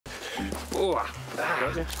Oh,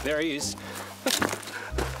 there he is.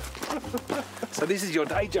 So this is your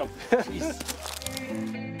day job.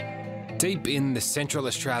 Deep in the Central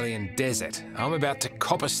Australian desert, I'm about to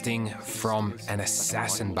cop a sting from an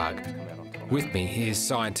assassin bug. With me, here's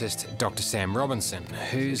scientist Dr. Sam Robinson,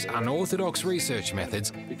 whose unorthodox research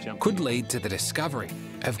methods could lead to the discovery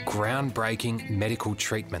of groundbreaking medical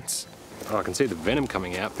treatments. Oh, I can see the venom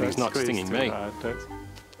coming out, but he's not stinging me.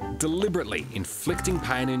 Deliberately inflicting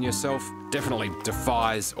pain on yourself definitely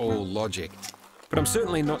defies all logic. But I'm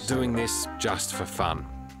certainly not doing this just for fun.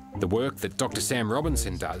 The work that Dr. Sam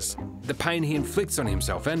Robinson does, the pain he inflicts on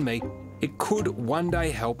himself and me, it could one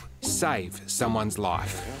day help save someone's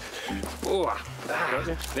life. Oh,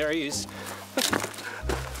 there he is.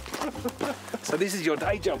 So this is your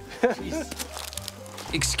day job.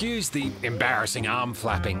 Excuse the embarrassing arm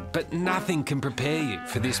flapping, but nothing can prepare you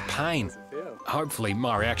for this pain. Hopefully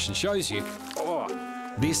my reaction shows you. Oh,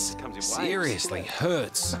 this seriously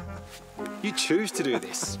hurts. You choose to do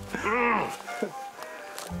this.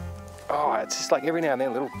 Oh, it's just like every now and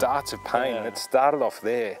then little darts of pain. It started off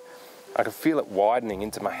there. I could feel it widening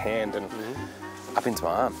into my hand and up into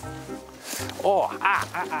my arm. Oh,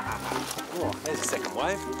 oh, there's a second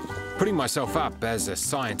wave. Putting myself up as a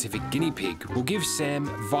scientific guinea pig will give Sam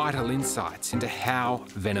vital insights into how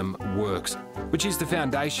venom works, which is the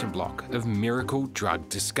foundation block of miracle drug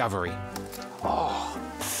discovery. Oh.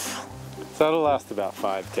 So it'll last about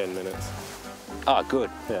 5–10 minutes. Oh, good.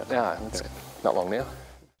 Yeah. That's not long now.